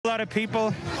lot of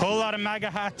people, whole lot of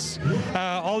MAGA hats,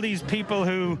 all these people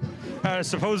who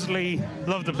supposedly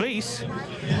love the police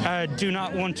do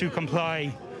not want to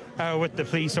comply with the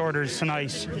police orders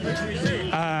tonight.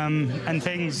 And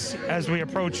things, as we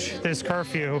approach this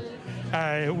curfew,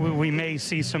 we may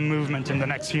see some movement in the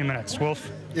next few minutes. Wolf?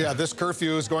 Yeah, this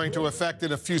curfew is going to affect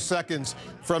in a few seconds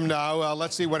from now.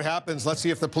 Let's see what happens. Let's see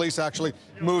if the police actually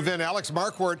move in. Alex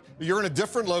Marquardt, you're in a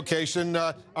different location.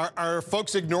 Are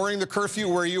folks ignoring the curfew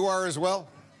where you are as well?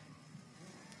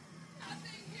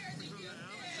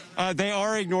 They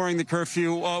are ignoring the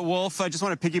curfew, Wolf. I just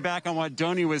want to piggyback on what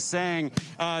Donny was saying,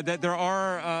 that there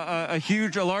are a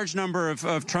large number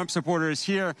of Trump supporters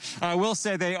here. I will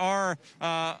say they are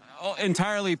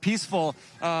entirely peaceful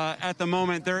at the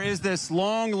moment. There is this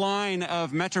long line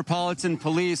of Metropolitan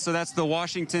Police, so that's the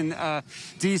Washington,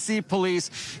 D.C.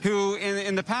 police, who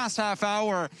in the past half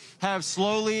hour have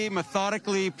slowly,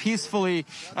 methodically, peacefully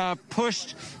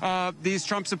pushed these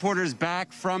Trump supporters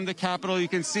back from the Capitol. You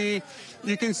can see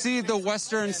the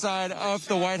western side of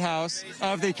the White House,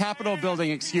 of the Capitol building,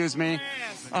 excuse me,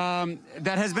 that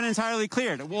has been entirely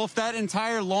cleared. Wolf, that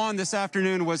entire lawn this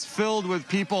afternoon was filled with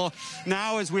people.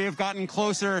 Now, as we have gotten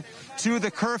closer to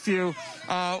the curfew,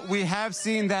 we have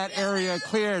seen that area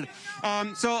cleared.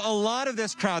 So a lot of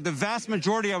this crowd, the vast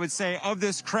majority, I would say, of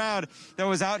this crowd that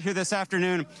was out here this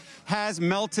afternoon has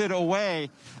melted away.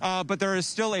 But there is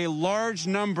still a large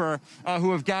number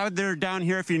who have gathered down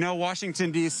here. If you know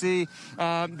Washington, D.C.,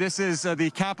 this is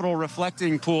the Capitol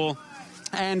reflecting pool.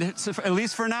 And at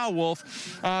least for now,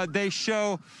 Wolf, they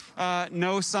show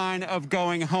no sign of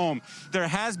going home. There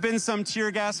has been some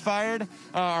tear gas fired.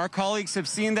 Our colleagues have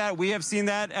seen that. We have seen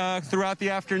that throughout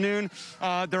the afternoon.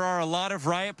 There are a lot of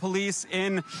riot police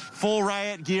in full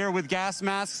riot gear with gas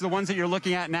masks. The ones that you're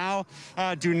looking at now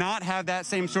do not have that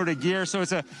same sort of gear. So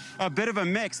it's a bit of a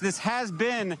mix. This has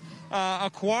been a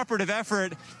cooperative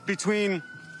effort between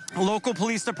local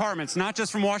police departments, not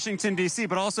just from Washington, D.C.,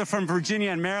 but also from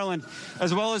Virginia and Maryland,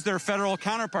 as well as their federal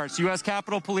counterparts, U.S.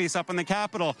 Capitol Police up in the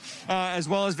Capitol, as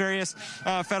well as various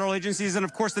federal agencies, and,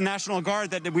 of course, the National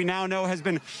Guard that we now know has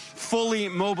been fully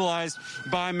mobilized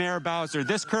by Mayor Bowser.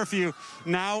 This curfew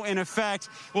now in effect.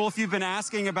 Well, if you've been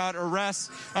asking about arrests,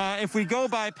 if we go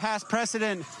by past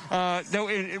precedent,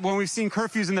 when we've seen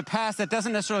curfews in the past, that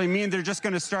doesn't necessarily mean they're just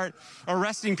going to start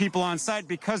arresting people on site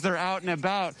because they're out and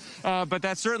about, but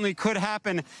that certainly could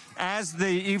happen as the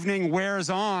evening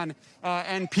wears on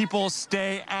and people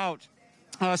stay out.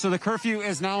 So the curfew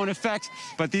is now in effect,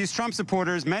 but these Trump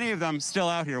supporters, many of them, still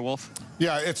out here, Wolf.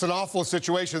 Yeah, it's an awful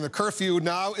situation. The curfew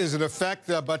now is in effect,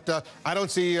 but I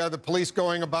don't see the police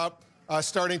going about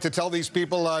starting to tell these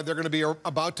people they're going to be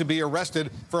about to be arrested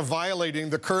for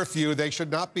violating the curfew. They should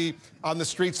not be on the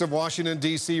streets of Washington,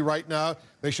 D.C. right now.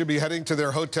 They should be heading to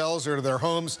their hotels or to their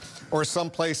homes or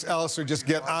someplace else, or just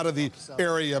get out of the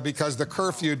area, because the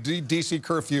curfew, D.C.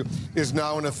 curfew, is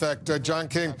now in effect. John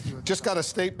King just got a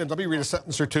statement. Let me read a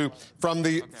sentence or two from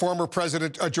the former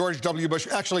President George W. Bush.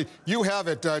 Actually, you have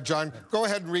it, John. Go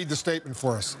ahead and read the statement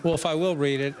for us. Well, if I will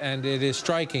read it, and it is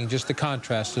striking, just the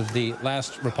contrast of the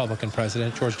last Republican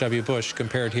president, George W. Bush,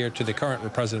 compared here to the current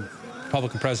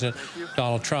Republican president,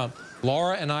 Donald Trump.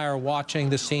 Laura and I are watching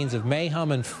the scenes of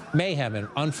mayhem and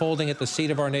unfolding at the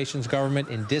seat of our nation's government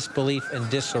in disbelief and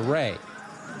dismay,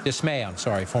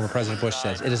 former President Bush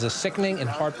says. It is a sickening and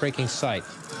heartbreaking sight.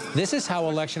 This is how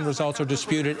election results are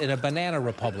disputed in a banana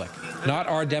republic, not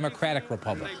our democratic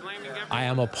republic. I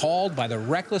am appalled by the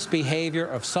reckless behavior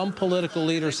of some political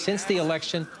leaders since the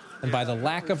election and by the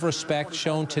lack of respect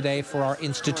shown today for our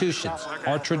institutions,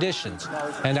 our traditions,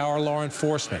 and our law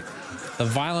enforcement. The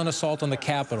violent assault on the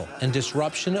Capitol and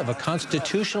disruption of a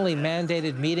constitutionally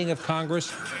mandated meeting of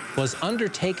Congress was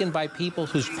undertaken by people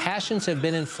whose passions have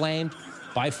been inflamed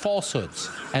by falsehoods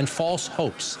and false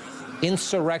hopes.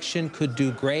 Insurrection could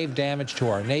do grave damage to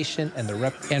our nation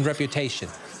and reputation.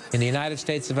 In the United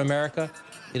States of America,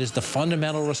 it is the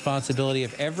fundamental responsibility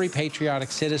of every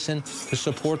patriotic citizen to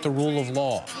support the rule of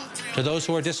law. To those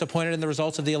who are disappointed in the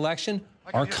results of the election,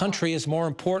 our country is more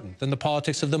important than the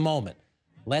politics of the moment.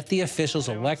 Let the officials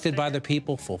elected by the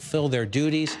people fulfill their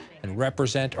duties and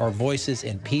represent our voices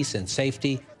in peace and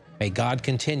safety. May God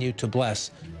continue to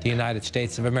bless the United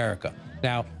States of America.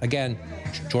 Now, again,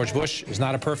 George Bush is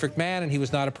not a perfect man, and he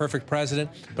was not a perfect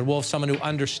president, but Wolf, someone who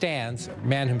understands,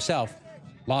 man himself,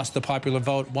 lost the popular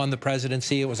vote, won the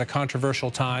presidency. It was a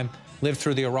controversial time, lived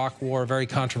through the Iraq War, a very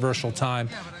controversial time,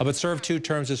 but served 2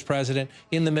 terms as president.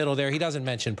 In the middle there, he doesn't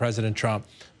mention President Trump,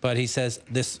 but he says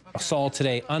this assault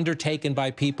today undertaken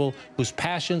by people whose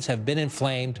passions have been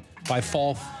inflamed by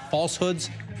falsehoods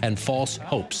and false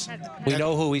hopes. We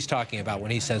know who he's talking about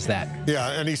when he says that.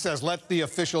 Yeah, and he says, let the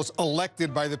officials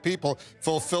elected by the people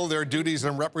fulfill their duties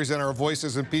and represent our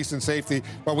voices in peace and safety.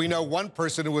 But we know one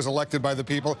person who was elected by the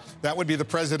people. That would be the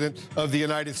President of the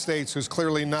United States, who's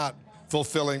clearly not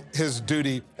fulfilling his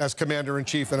duty as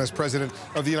Commander-in-Chief and as President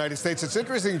of the United States. It's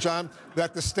interesting, John,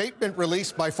 that the statement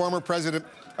released by former President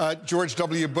George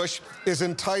W. Bush is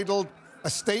entitled A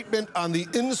Statement on the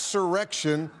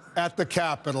Insurrection at the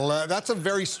Capitol. That's a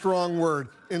very strong word,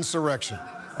 insurrection.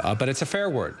 But it's a fair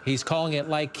word. He's calling it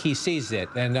like he sees it.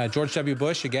 And George W.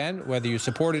 Bush, again, whether you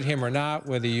supported him or not,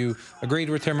 whether you agreed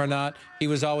with him or not, he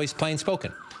was always plain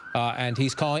spoken. And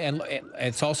he's calling, and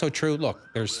it's also true, look,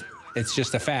 it's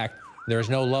just a fact. There's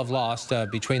no love lost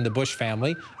between the Bush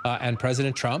family and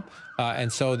President Trump.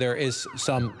 And so there is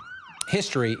some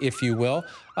history, if you will.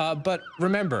 But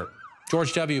remember,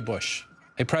 George W. Bush,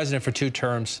 a president for 2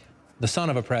 terms, the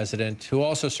son of a president who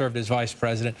also served as vice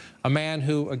president, a man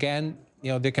who, again,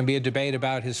 you know, there can be a debate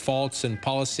about his faults and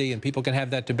policy, and people can have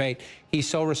that debate. He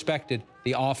so respected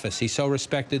the office. He so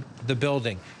respected the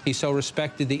building. He so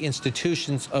respected the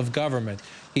institutions of government.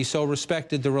 He so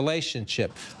respected the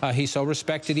relationship. He so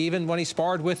respected, even when he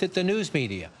sparred with it, the news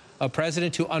media. A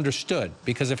president who understood,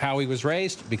 because of how he was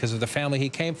raised, because of the family he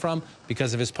came from,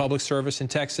 because of his public service in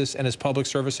Texas and his public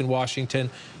service in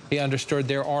Washington, he understood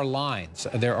there are lines.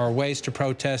 There are ways to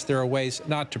protest. There are ways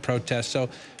not to protest. So,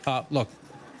 look,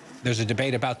 there's a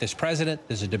debate about this president.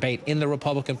 There's a debate in the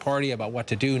Republican Party about what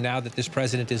to do now that this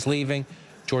president is leaving.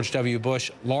 George W. Bush,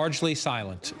 largely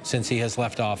silent since he has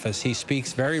left office. He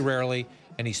speaks very rarely,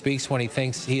 and he speaks when he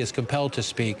thinks he is compelled to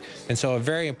speak. And so a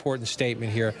very important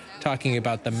statement here talking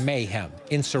about the mayhem,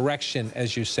 insurrection,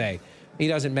 as you say. He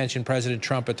doesn't mention President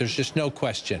Trump, but there's just no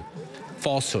question.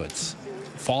 Falsehoods,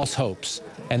 false hopes,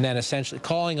 and then essentially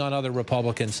calling on other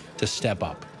Republicans to step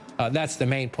up. That's the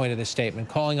main point of this statement,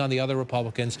 calling on the other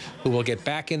Republicans who will get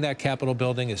back in that Capitol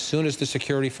building as soon as the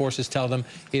security forces tell them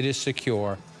it is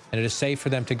secure and it is safe for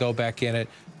them to go back in it.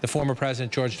 The former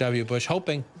President George W. Bush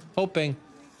hoping,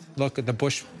 look, the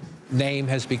Bush name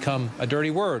has become a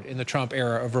dirty word in the Trump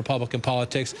era of Republican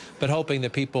politics, but hoping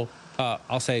that people,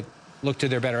 I'll say, look to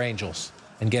their better angels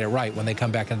and get it right when they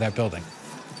come back into that building.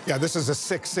 Yeah, this is a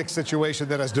 6-6 situation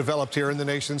that has developed here in the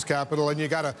nation's capital, and you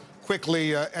got to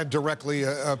quickly and directly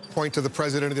point to the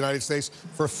President of the United States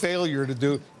for failure to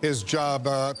do his job.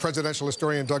 Presidential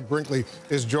historian Doug Brinkley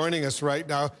is joining us right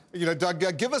now. You know,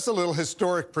 Doug, give us a little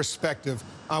historic perspective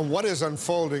on what is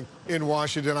unfolding in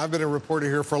Washington. I've been a reporter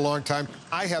here for a long time.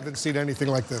 I haven't seen anything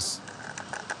like this.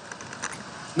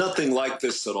 Nothing like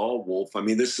this at all, Wolf. I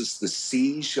mean, this is the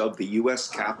siege of the U.S.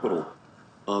 Capitol.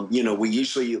 You know, we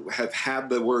usually have had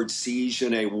the word siege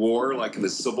in a war, like in the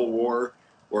Civil War,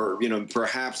 or, you know,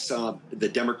 perhaps the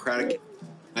Democratic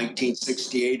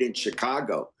 1968 in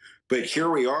Chicago. But here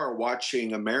we are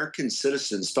watching American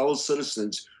citizens, fellow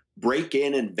citizens, break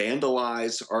in and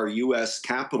vandalize our U.S.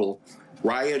 Capitol,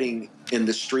 rioting in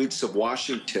the streets of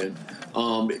Washington,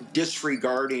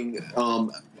 disregarding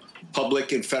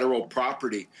public and federal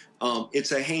property.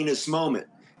 It's a heinous moment.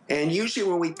 And usually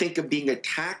when we think of being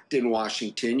attacked in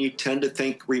Washington, you tend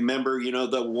to remember, you know,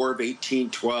 the War of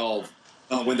 1812,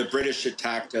 when the British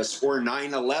attacked us, or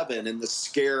 9/11 and the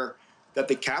scare that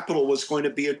the Capitol was going to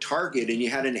be a target, and you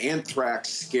had an anthrax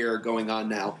scare going on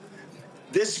now.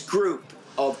 This group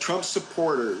of Trump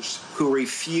supporters who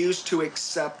refuse to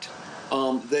accept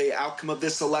the outcome of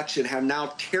this election have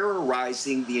now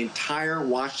terrorizing the entire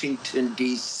Washington,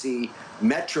 D.C.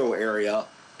 metro area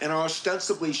and are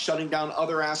ostensibly shutting down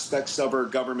other aspects of our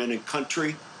government and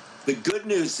country. The good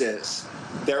news is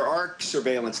there are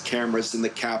surveillance cameras in the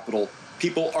Capitol.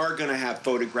 People are going to have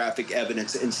photographic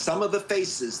evidence, and some of the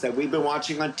faces that we've been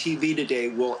watching on TV today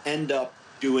will end up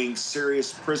doing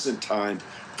serious prison time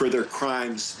for their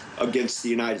crimes against the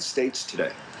United States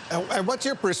today. And what's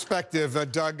your perspective,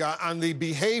 Doug, on the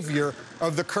behavior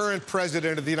of the current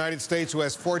president of the United States, who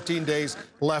has 14 days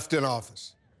left in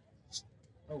office?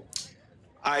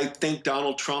 I think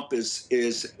Donald Trump is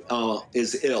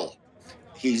ill.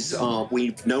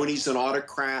 We've known he's an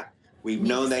autocrat. We've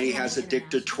known that he has a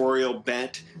dictatorial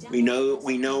bent. We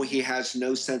know he has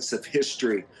no sense of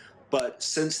history. But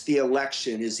since the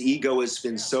election, his ego has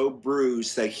been so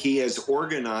bruised that he has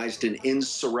organized an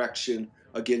insurrection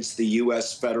against the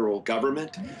U.S. federal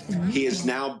government. He has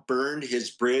now burned his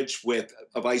bridge with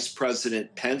Vice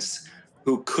President Pence.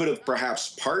 who could have perhaps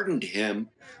pardoned him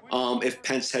if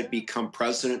Pence had become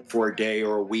president for a day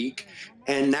or a week.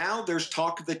 And now there's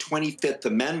talk of the 25th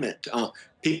Amendment.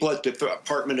 People at the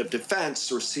Department of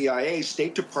Defense or CIA,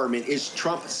 State Department, is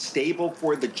Trump stable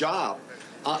for the job?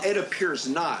 It appears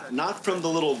not from the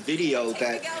little video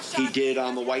that he did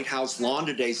on the White House lawn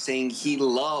today saying he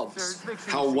loves,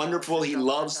 how wonderful he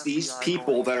loves these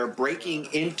people that are breaking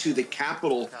into the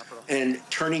Capitol and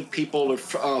turning people to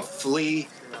flee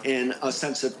in a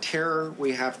sense of terror.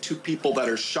 We have 2 people that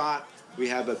are shot. We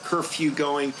have a curfew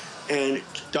going, and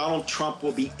Donald Trump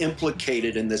will be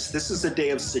implicated in this. This is a day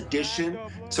of sedition.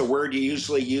 It's a word you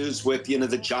usually use with,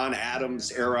 the John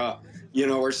Adams era,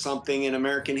 or something in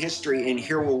American history, and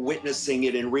here we're witnessing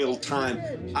it in real time.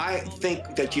 I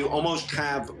think that you almost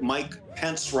have Mike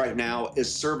Pence right now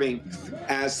is serving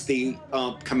as the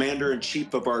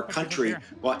commander-in-chief of our country,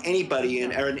 while anybody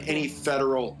in any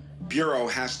federal bureau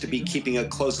has to be keeping a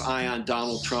close eye on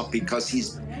Donald Trump because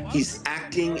he's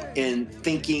acting and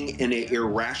thinking in an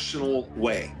irrational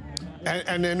way.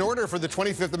 And in order for the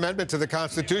 25th Amendment to the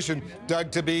Constitution, Doug,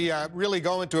 to be really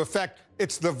go into effect,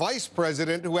 it's the vice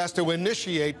president who has to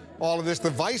initiate all of this. The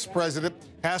vice president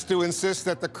has to insist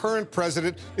that the current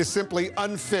president is simply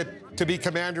unfit to be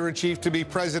commander-in-chief, to be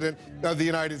president of the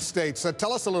United States.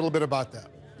 Tell us a little bit about that.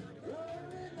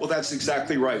 Well, that's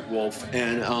exactly right, Wolf.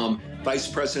 And Vice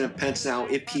President Pence now,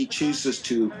 if he chooses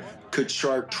to, could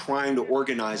start trying to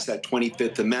organize that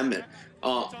 25th Amendment.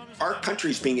 Our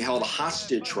country's being held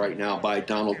hostage right now by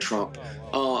Donald Trump.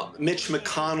 Mitch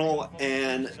McConnell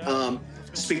and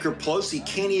Speaker Pelosi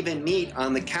can't even meet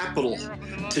on the Capitol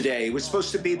today. It was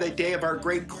supposed to be the day of our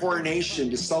great coronation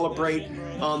to celebrate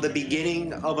the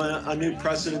beginning of a new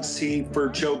presidency for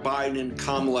Joe Biden and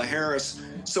Kamala Harris.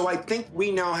 So I think we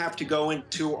now have to go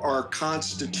into our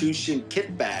Constitution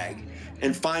kit bag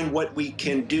and find what we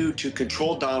can do to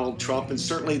control Donald Trump. And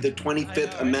certainly the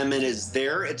 25th Amendment is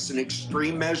there. It's an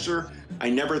extreme measure.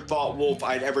 I never thought, Wolf,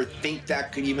 I'd ever think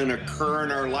that could even occur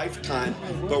in our lifetime.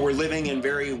 But we're living in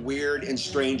very weird and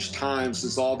strange times,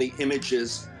 as all the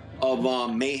images of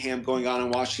mayhem going on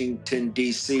in Washington,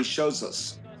 D.C. shows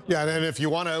us. Yeah, and if you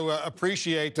want to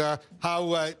appreciate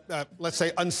how, let's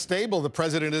say, unstable the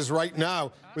president is right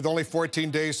now, with only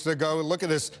 14 days to go, look at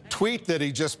this tweet that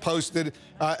he just posted.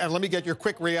 And let me get your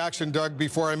quick reaction, Doug,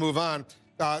 before I move on.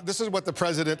 This is what the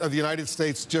president of the United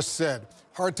States just said.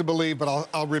 Hard to believe, but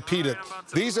I'll repeat it.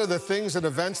 These are the things and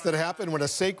events that happen when a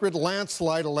sacred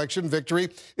landslide election victory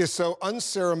is so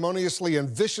unceremoniously and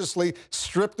viciously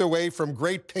stripped away from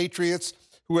great patriots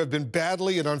who have been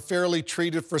badly and unfairly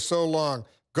treated for so long.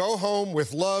 Go home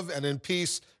with love and in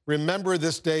peace. Remember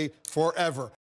this day forever.